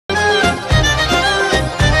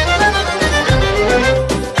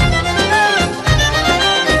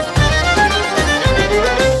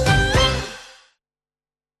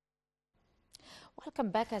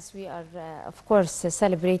Welcome back as we are, of course,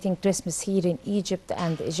 celebrating Christmas here in Egypt,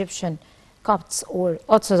 and Egyptian Copts or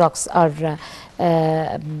Orthodox are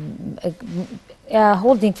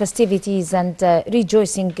holding festivities and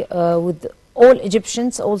rejoicing with all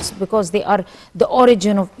Egyptians, also because they are the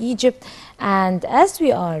origin of Egypt. And as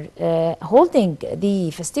we are holding the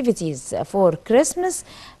festivities for Christmas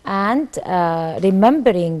and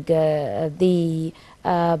remembering the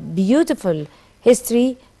beautiful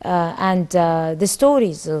history and the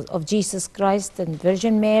stories of Jesus Christ and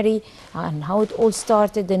Virgin Mary and how it all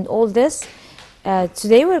started and all this,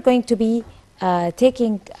 today we're going to be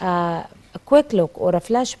taking a quick look or a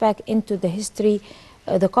flashback into the history,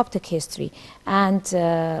 the Coptic history. And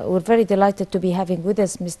we're very delighted to be having with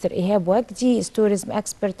us Mr. Ihab Wagdy, is tourism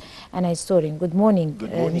expert and a historian. Good morning,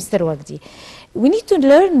 Mr. Wagdy. We need to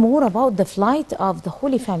learn more about the flight of the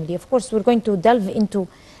Holy Family. Of course, we're going to delve into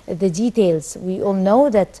the details. We all know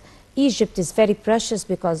that Egypt is very precious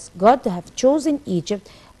because God have chosen Egypt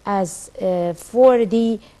as for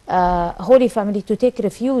the Holy Family to take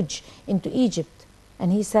refuge into Egypt.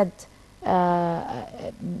 And he said,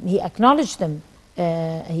 he acknowledged them,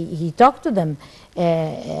 he talked to them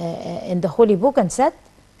in the Holy Book and said,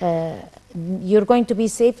 you're going to be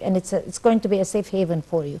safe, and it's going to be a safe haven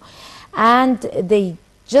for you. And they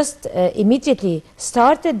just immediately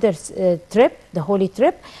started their trip, the holy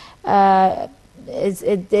trip,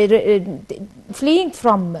 fleeing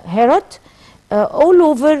from Herod all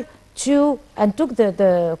over to, and took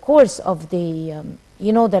the course of the,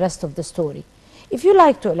 you know, the rest of the story. If you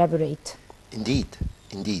like to elaborate. Indeed,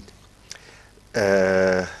 indeed.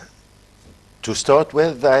 To start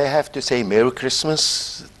with, I have to say Merry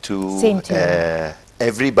Christmas to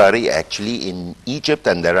everybody actually in Egypt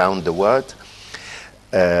and around the world.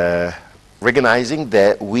 Recognizing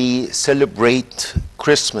that we celebrate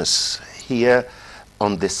Christmas here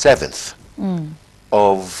on the 7th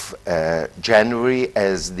of January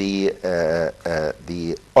as the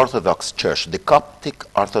Orthodox Church, the Coptic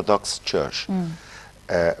Orthodox Church,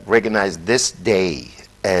 recognize this day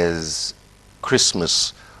as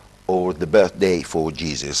Christmas or the birthday for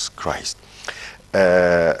Jesus Christ.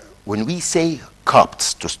 When we say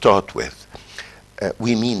Copts to start with,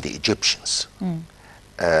 we mean the Egyptians.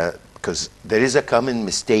 Because there is a common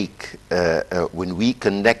mistake when we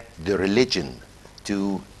connect the religion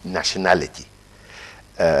to nationality.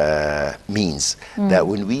 Means that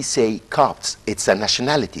when we say Copts, it's a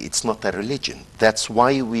nationality, it's not a religion. That's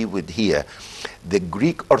why we would hear the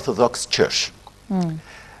Greek Orthodox Church,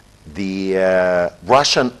 the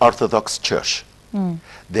Russian Orthodox Church.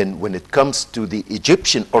 Then when it comes to the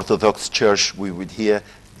Egyptian Orthodox Church, we would hear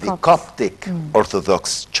the Coptic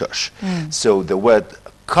Orthodox Church. So the word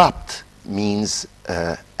Copt means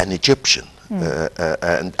an Egyptian.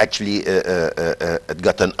 And actually it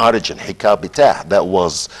got an origin, Hikabitah, that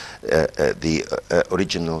was the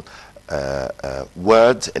original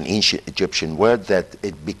word, an ancient Egyptian word, that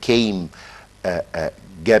it became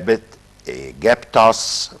Gebet,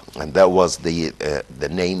 Geptos, and that was the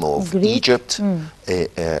name of Greek. Egypt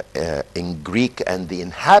in Greek, and the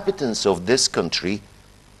inhabitants of this country,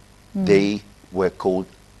 they were called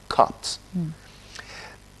Copts.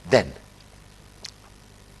 Then,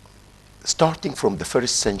 starting from the 1st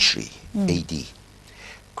century AD,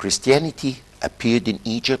 Christianity appeared in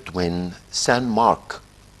Egypt when Saint Mark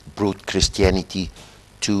brought Christianity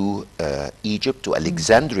to Egypt, to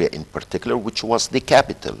Alexandria in particular, which was the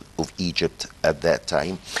capital of Egypt at that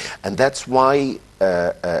time. And that's why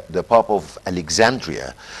the Pope of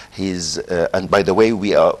Alexandria, and by the way,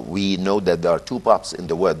 we know that there are two popes in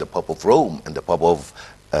the world, the Pope of Rome and the Pope of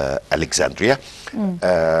Alexandria,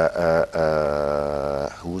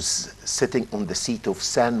 who's sitting on the seat of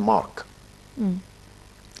Saint Mark.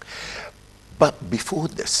 But before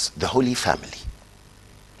this, the Holy Family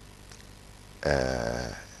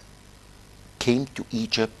came to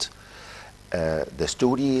Egypt. The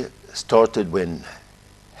story started when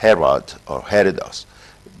Herod, or Herodas,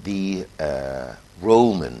 the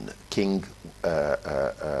Roman king,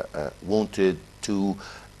 wanted to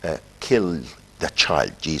kill the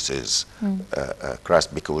child, Jesus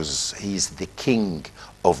Christ, because he's the king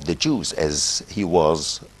of the Jews, as he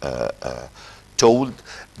was told.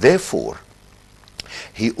 Therefore,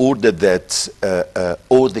 he ordered that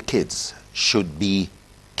all the kids should be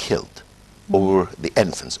killed, or the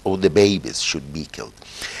infants, or the babies should be killed.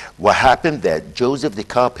 What happened that Joseph the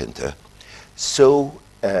carpenter saw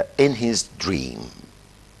in his dream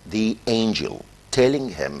the angel telling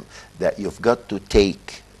him that you've got to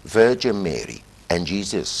take Virgin Mary and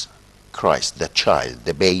Jesus Christ, the child,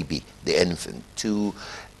 the baby, the infant, to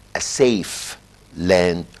a safe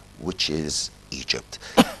land, which is Egypt.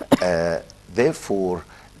 therefore,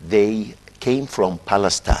 they came from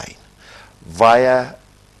Palestine via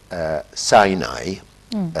Sinai,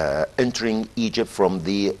 entering Egypt from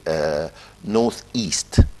the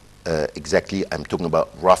northeast. Exactly, I'm talking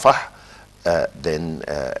about Rafah, then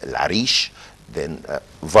Al-Arish, then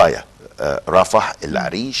via Rafah,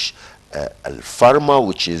 Al-Arish, Al-Farma,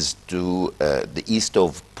 which is to the east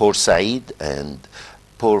of Port Said and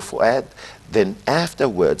Port Fuad. Then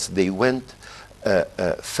afterwards, they went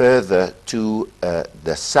further to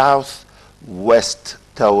the southwest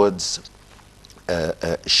towards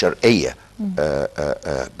Shar'iyya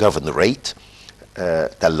governorate,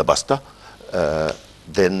 Tal Basta.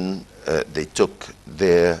 Then they took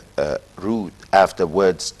their route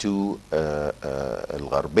afterwards to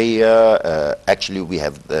Al-Gharbiya. Actually, we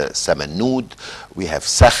have Samanud, we have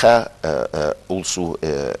Sakha also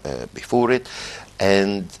before it.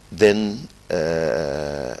 And then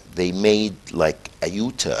they made like a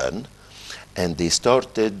U-turn, and they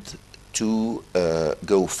started to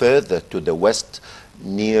go further to the west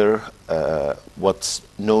near what's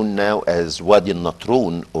known now as Wadi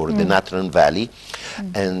al-Natrun, or the Natron Valley.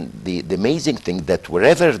 And the amazing thing that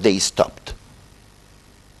wherever they stopped,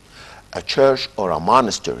 a church or a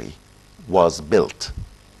monastery was built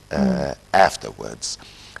afterwards.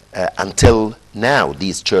 Until now,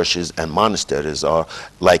 these churches and monasteries are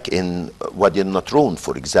like in Wadi al-Natrun,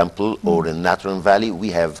 for example, or in Natron Valley. We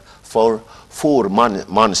have four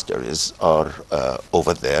monasteries are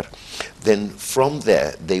over there. Then from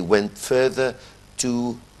there, they went further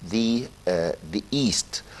to the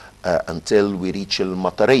east until we reach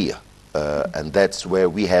Al-Matariya. And that's where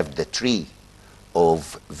we have the tree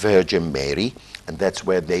of Virgin Mary, and that's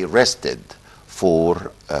where they rested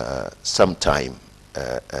for some time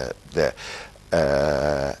there.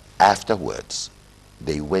 Afterwards,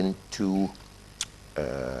 they went to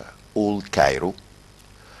Old Cairo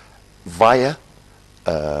via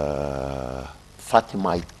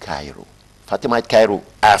Fatimite Cairo. Fatimite Cairo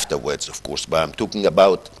afterwards, of course, but I'm talking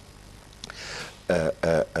about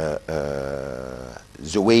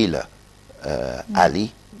Zuwaila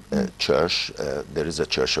Ali church. There is a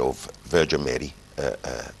church of Virgin Mary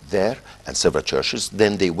there, and several churches.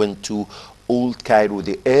 Then they went to Old Cairo,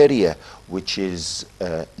 the area which is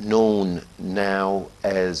known now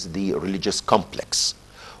as the religious complex,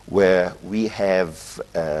 where we have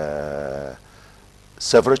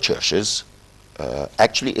several churches.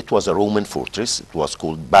 Actually, it was a Roman fortress. It was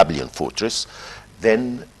called Babylon Fortress.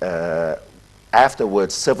 Then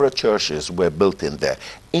afterwards, several churches were built in there,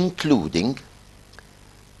 including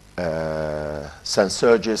St.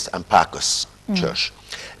 Sergius and Pacus Church.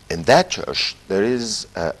 In that church, there is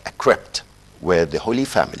a crypt where the Holy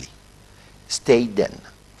Family stayed in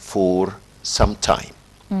for some time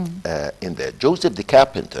in there. Joseph the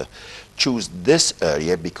Carpenter chose this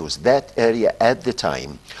area because that area at the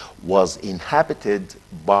time was inhabited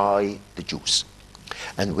by the Jews.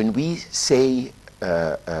 And when we say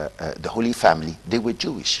the Holy Family, they were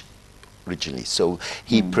Jewish originally. So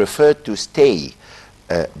he preferred to stay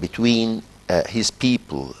between his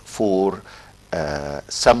people for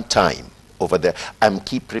some time over there. I'm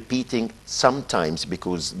keep repeating sometimes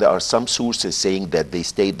because there are some sources saying that they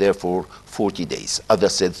stayed there for 40 days.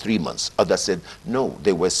 Others said 3 months. Others said, no,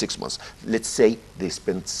 they were 6 months. Let's say they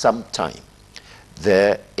spent some time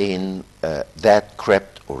there in that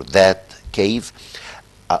crypt or that cave,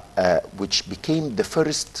 which became the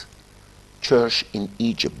first church in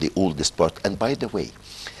Egypt, the oldest part. And by the way,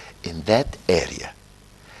 in that area,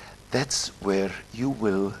 that's where you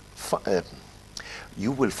will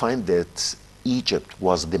find that Egypt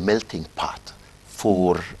was the melting pot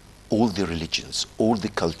for all the religions, all the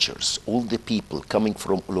cultures, all the people coming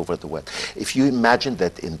from all over the world. If you imagine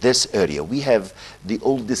that in this area, we have the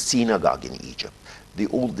oldest synagogue in Egypt, the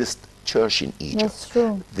oldest church in Egypt, That's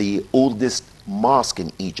true. the oldest mosque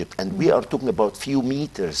in Egypt, and we are talking about few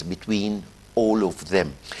meters between all of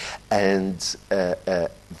them. And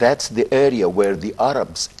that's the area where the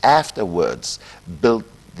Arabs afterwards built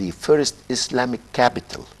the first Islamic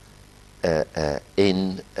capital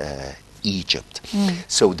in Egypt.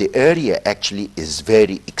 So the area actually is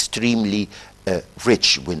very extremely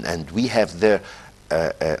rich, and we have there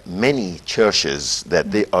many churches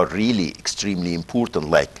that they are really extremely important,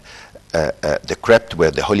 like the crypt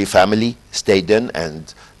where the Holy Family stayed in,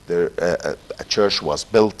 and there, a church was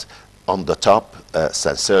built on the top,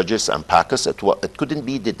 St. Sergius and Pacus. It couldn't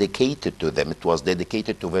be dedicated to them. It was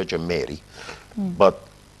dedicated to Virgin Mary. But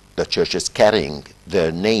the churches carrying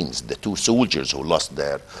their names, the two soldiers who lost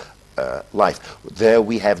their life. There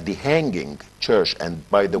we have the hanging church, and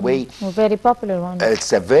by the way, A very popular one.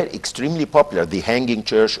 it's a very extremely popular, the hanging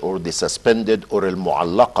church or the suspended or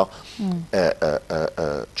al-mu'allaqa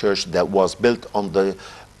church that was built on the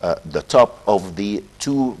top of the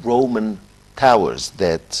two Roman towers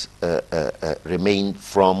that remained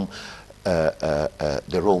from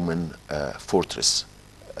the Roman fortress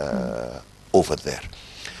over there.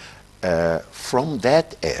 From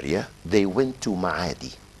that area, they went to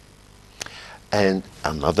Ma'adi. And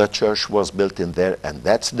another church was built in there, and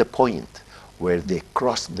that's the point where they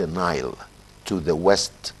crossed the Nile to the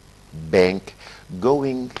west bank,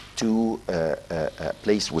 going to a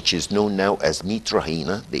place which is known now as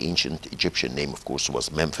Mitrahina. The ancient Egyptian name, of course, was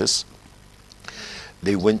Memphis.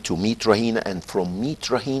 They went to Mitrahina, and from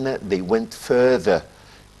Mitrahina, they went further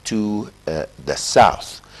to the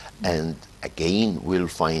south. And again, we'll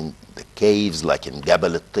find the caves like in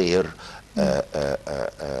Jabal al-Tir.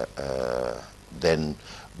 Then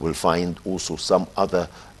we'll find also some other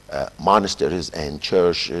monasteries and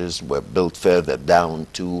churches were built further down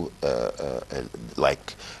to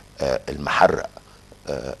like Al-Maharra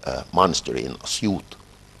monastery in Asyut.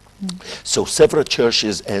 So several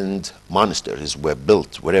churches and monasteries were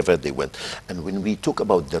built wherever they went. And when we talk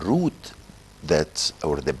about the route that,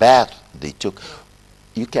 or the path they took,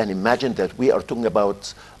 you can imagine that we are talking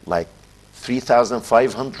about like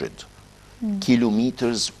 3,500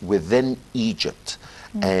 kilometers within Egypt.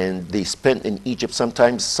 And they spent in Egypt,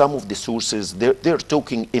 sometimes some of the sources, they're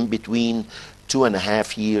talking in between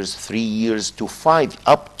 2.5 years, 3 years to 5,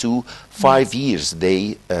 up to 5 years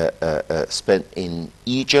they spent in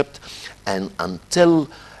Egypt, and until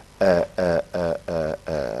the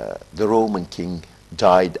Roman king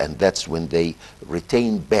died, and that's when they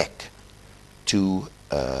returned back to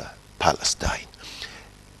Palestine.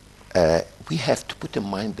 We have to put in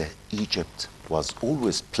mind that Egypt was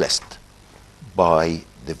always blessed by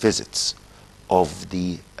the visits of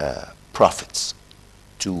the prophets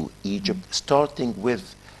to Egypt, starting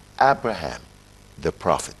with Abraham, the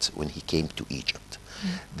prophet, when he came to Egypt.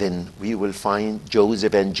 Then we will find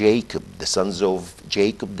Joseph and Jacob, the sons of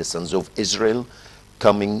Jacob, the sons of Israel,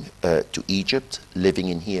 coming to Egypt, living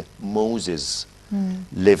in here. Moses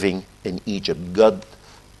living in Egypt. God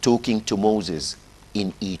talking to Moses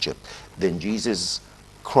in Egypt. Then Jesus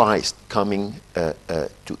Christ coming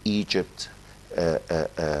to Egypt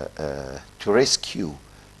to rescue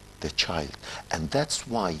the child. And that's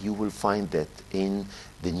why you will find that in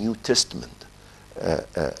the New Testament,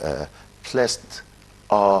 blessed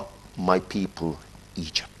are my people,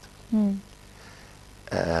 Egypt.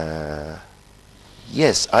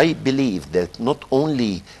 Yes, I believe that not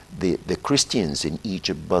only the Christians in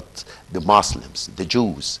Egypt, but the Muslims, the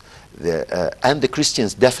Jews, and the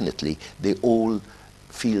Christians definitely, they all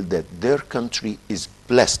feel that their country is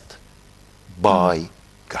blessed by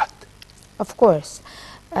God. Of course.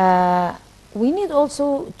 We need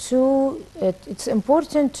also to, it's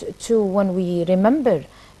important to, when we remember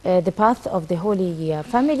the path of the Holy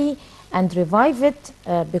Family and revive it,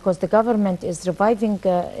 because the government is reviving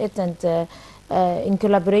it, and in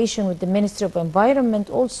collaboration with the Ministry of Environment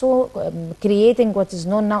also creating what is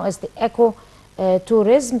known now as the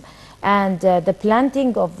eco-tourism, and the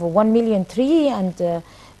planting of 1 million tree, and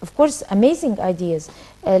of course amazing ideas.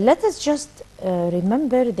 Let us just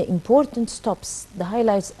remember the important stops, the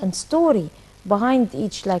highlights and story behind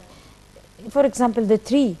each, like for example the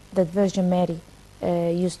tree that Virgin Mary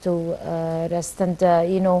used to rest, and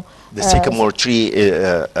you know, the sycamore tree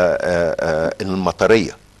in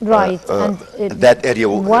Matariya. Right, and that area.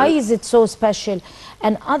 Why is it so special?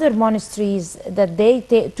 And other monasteries that they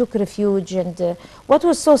took refuge, and what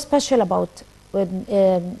was so special about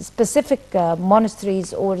specific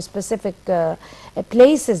monasteries or specific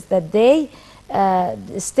places that they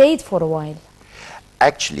stayed for a while?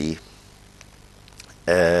 Actually,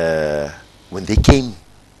 when they came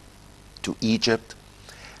to Egypt,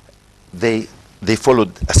 they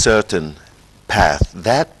followed a certain path.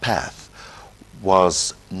 That path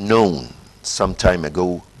was known some time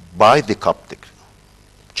ago by the Coptic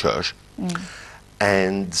Church,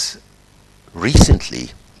 and recently,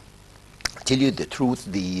 to tell you the truth,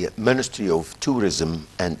 the Ministry of Tourism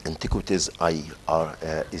and Antiquities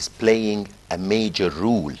is playing a major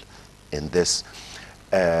role in this,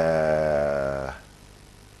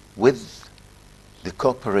 with the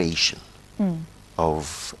cooperation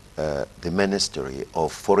of the Ministry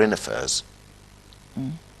of Foreign Affairs,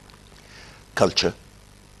 Culture,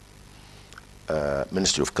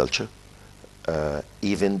 Ministry of Culture,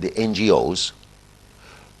 even the NGOs.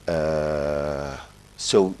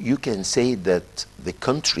 So you can say that the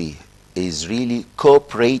country is really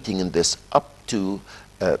cooperating in this up to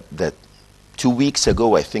that 2 weeks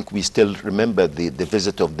ago, I think we still remember the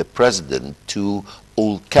visit of the president to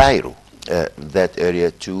Old Cairo, that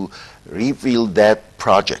area, to reveal that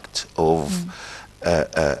project of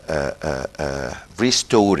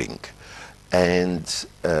restoring and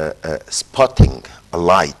spotting a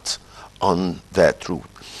light on that route.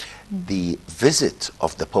 The visit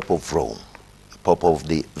of the Pope of Rome, Pope of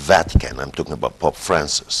the Vatican, I'm talking about Pope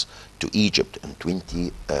Francis, to Egypt in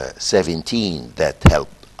 2017, that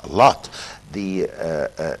helped a lot. The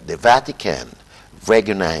Vatican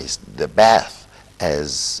recognized the bath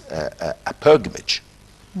as a pilgrimage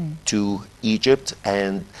to Egypt,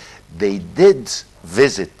 and they did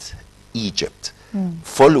visit Egypt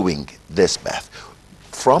following this bath.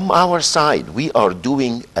 From our side, we are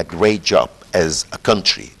doing a great job as a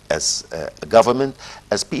country, as a government,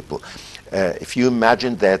 as people. If you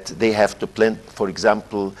imagine that they have to plant, for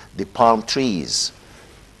example, the palm trees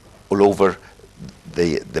all over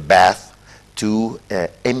the bath to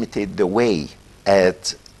imitate the way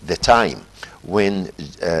at the time when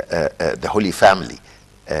the Holy Family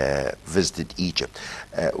visited Egypt.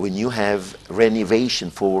 When you have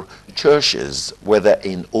renovation for churches, whether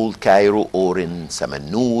in Old Cairo or in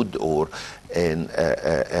Samanud, or in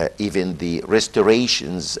even the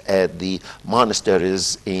restorations at the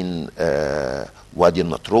monasteries in Wadi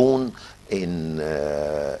al-Natron, in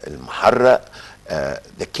al-Muharra,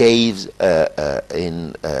 the caves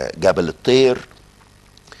in Jabal al-Tir,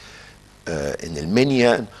 in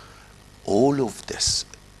al-Minya, all of this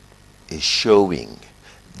is showing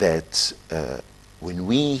that when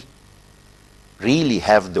we really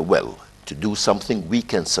have the will to do something, we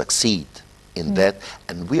can succeed in that.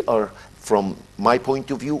 And we are, from my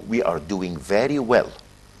point of view, we are doing very well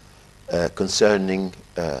concerning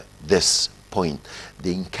this point.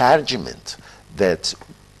 The encouragement that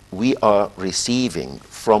we are receiving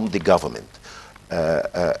from the government,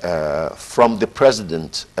 from the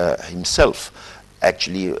president himself,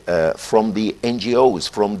 actually from the NGOs,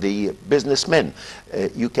 from the businessmen.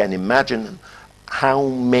 You can imagine how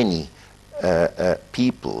many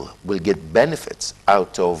people will get benefits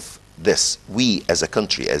out of this, we as a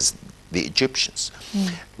country, as the Egyptians.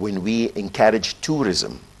 When we encourage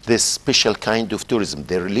tourism, this special kind of tourism,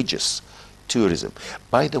 the religious tourism.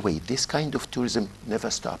 By the way, this kind of tourism never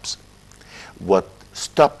stops. What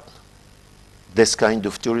stopped this kind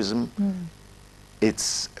of tourism,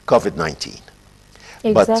 it's COVID-19.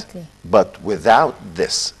 Exactly. But without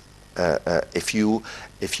this, if you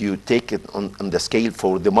take it on the scale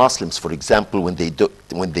for the Muslims, for example, when they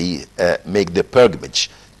make the pilgrimage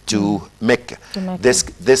to Mecca,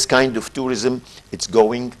 this kind of tourism, it's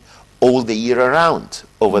going all the year around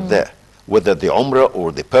over there, whether the Umrah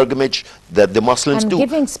or the pilgrimage that the Muslims do. And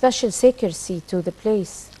giving special secrecy to the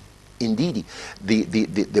place. Indeed,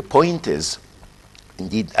 the point is,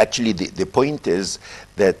 indeed, actually, the point is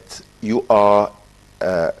that you are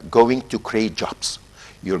going to create jobs.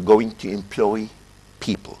 You're going to employ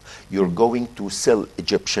people. You're going to sell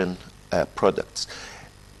Egyptian products.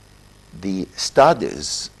 The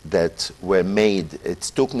studies that were made, it's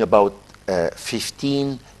talking about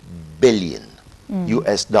 15 billion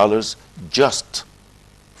US dollars just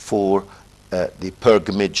for the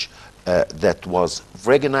pilgrimage that was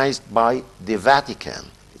recognized by the Vatican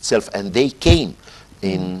itself, and they came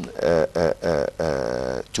in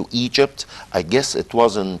to Egypt. I guess it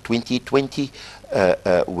was in 2020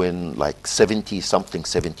 when, like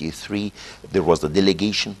 73, there was a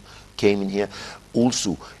delegation came in here.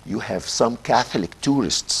 Also, you have some Catholic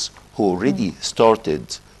tourists who already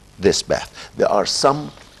started this bath. There are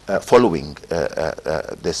some following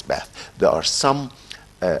this bath. There are some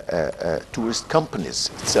tourist companies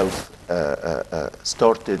itself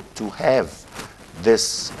started to have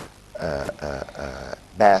this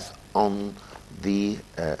bath on the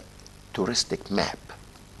touristic map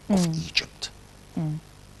of Egypt,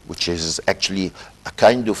 which is actually a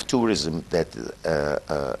kind of tourism that,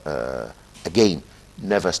 again,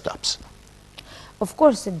 never stops. Of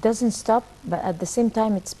course, it doesn't stop, but at the same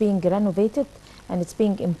time, it's being renovated and it's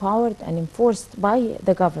being empowered and enforced by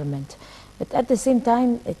the government. But at the same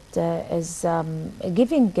time, it is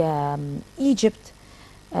giving Egypt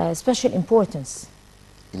special importance.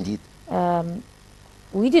 Indeed.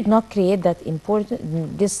 We did not create that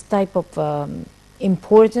this type of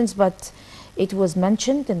importance, but it was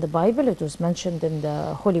mentioned in the Bible, it was mentioned in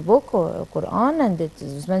the Holy Book or Quran, and it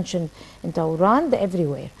was mentioned in Tawran,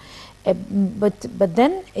 everywhere. But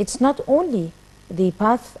then it's not only the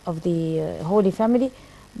path of the Holy Family,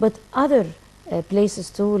 but other places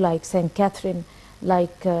too, like St. Catherine,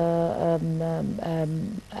 like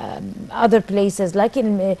other places, like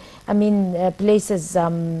in, places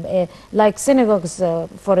like synagogues,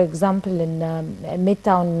 for example, in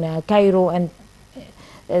Midtown Cairo and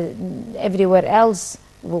everywhere else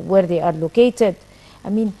where they are located. I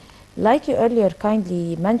mean, like you earlier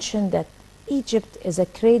kindly mentioned, that Egypt is a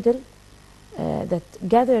cradle that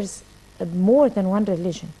gathers more than one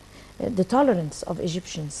religion. The tolerance of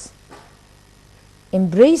Egyptians,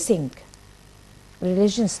 embracing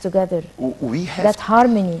religions together, We have that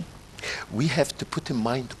harmony. We have to put in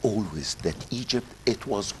mind always that Egypt, it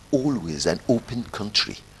was always an open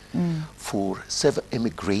country for several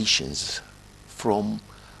immigrations from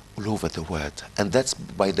all over the world. And that's,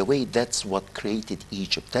 by the way, that's what created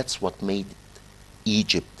Egypt. That's what made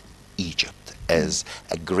Egypt, Egypt as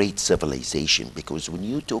a great civilization. Because when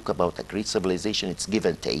you talk about a great civilization, it's give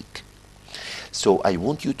and take. So I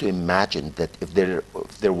want you to imagine that if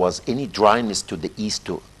there was any dryness to the east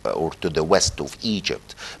or to the west of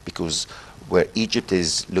Egypt, because where Egypt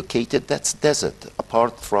is located, that's desert,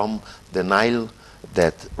 apart from the Nile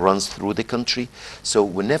that runs through the country. So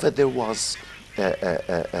whenever there was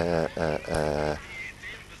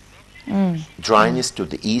dryness to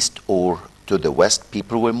the east or to the west,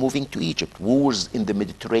 people were moving to Egypt. Wars in the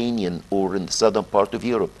Mediterranean or in the southern part of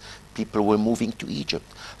Europe, people were moving to Egypt.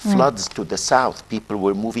 Floods to the south, people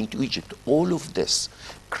were moving to Egypt. All of this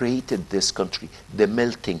created this country, the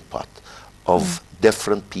melting pot of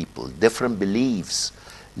different people, different beliefs,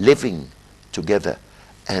 living together.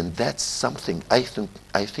 And that's something I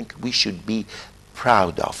think we should be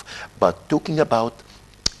proud of. But talking about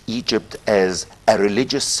Egypt as a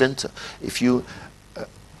religious center, if you,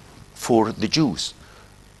 for the Jews,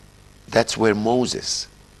 that's where Moses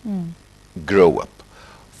grew up.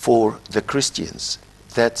 For the Christians,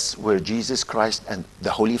 that's where Jesus Christ and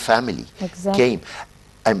the Holy Family came.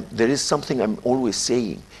 There is something I'm always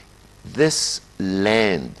saying. This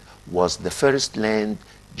land was the first land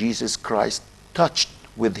Jesus Christ touched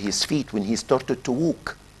with his feet when he started to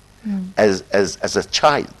walk as a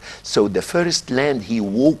child. So the first land he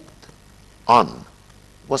walked on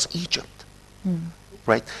was Egypt,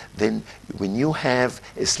 right? Then when you have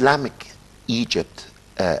Islamic Egypt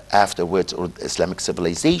afterwards, or Islamic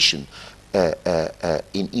civilization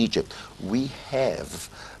in Egypt, we have,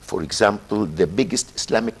 for example, the biggest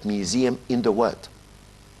Islamic museum in the world.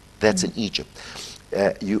 That's in Egypt.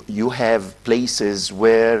 You have places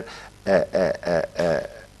where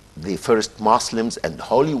the first Muslims and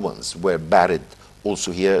holy ones were buried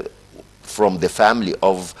also here from the family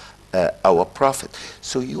of our Prophet.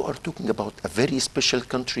 So you are talking about a very special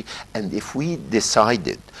country, and if we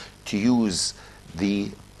decided to use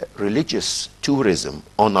the religious tourism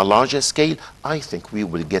on a larger scale, I think we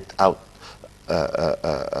will get out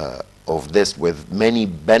of this with many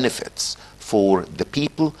benefits for the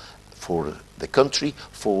people, for the country,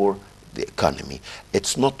 for the economy.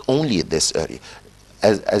 It's not only this area.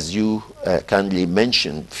 As you kindly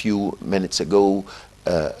mentioned a few minutes ago,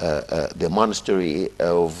 the monastery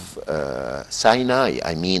of Sinai,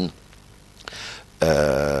 I mean,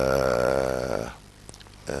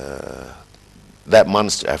 that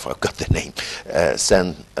monastery, I forgot the name,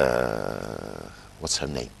 what's her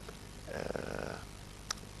name?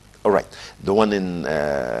 All right, the one in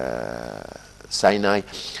Sinai,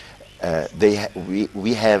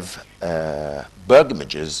 we have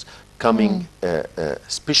pilgrimages coming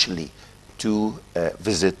especially to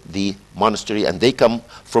visit the monastery, and they come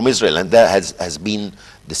from Israel, and that has been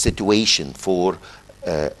the situation for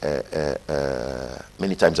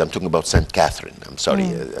many times. I'm talking about St. Catherine. I'm sorry,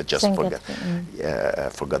 I just forgot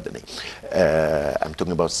the name. I'm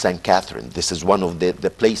talking about St. Catherine. This is one of the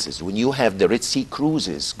places. When you have the Red Sea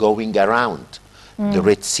cruises going around the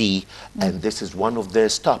Red Sea, and this is one of their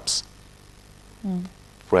stops,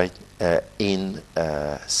 right, in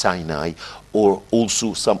Sinai, or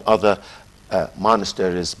also some other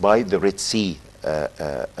monasteries by the Red Sea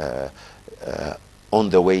on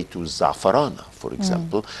the way to Za'farana, for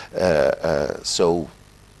example. So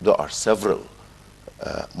there are several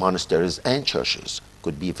monasteries and churches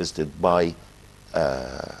could be visited by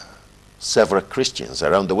several Christians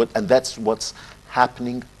around the world, and that's what's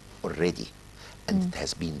happening already. And it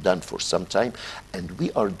has been done for some time, and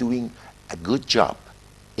we are doing a good job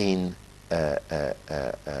in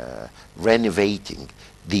renovating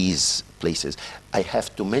these places. I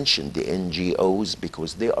have to mention the NGOs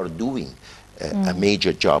because they are doing a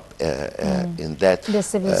major job in that. The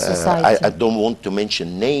civil society. I don't want to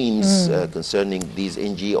mention names concerning these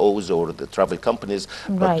NGOs or the travel companies,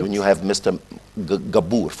 but when you have Mr.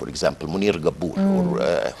 Gabur, for example, Munir Gabur,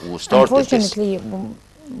 who started this. Unfortunately,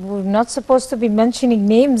 we're not supposed to be mentioning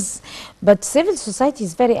names, but civil society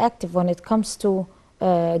is very active when it comes to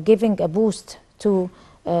giving a boost to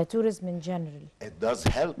tourism in general. It does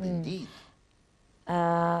help indeed.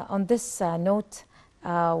 On this note,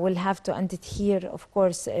 we'll have to end it here. Of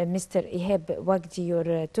course, Mr. Ihab Wagdy,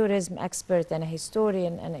 your tourism expert and a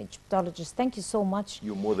historian and Egyptologist, thank you so much.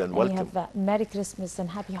 You're more than and welcome. You have Merry Christmas and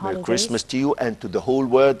Happy Holidays. Merry Christmas to you and to the whole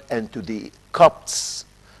world and to the Copts.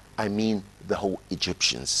 I mean the whole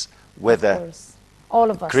Egyptians, whether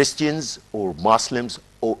all of us, Christians or Muslims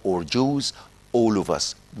or Jews, all of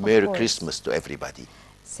us. Merry Christmas to everybody.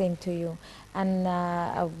 Same to you. And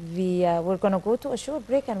we're going to go to a short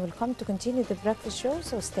break and we'll come to continue the breakfast show,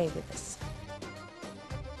 so stay with us.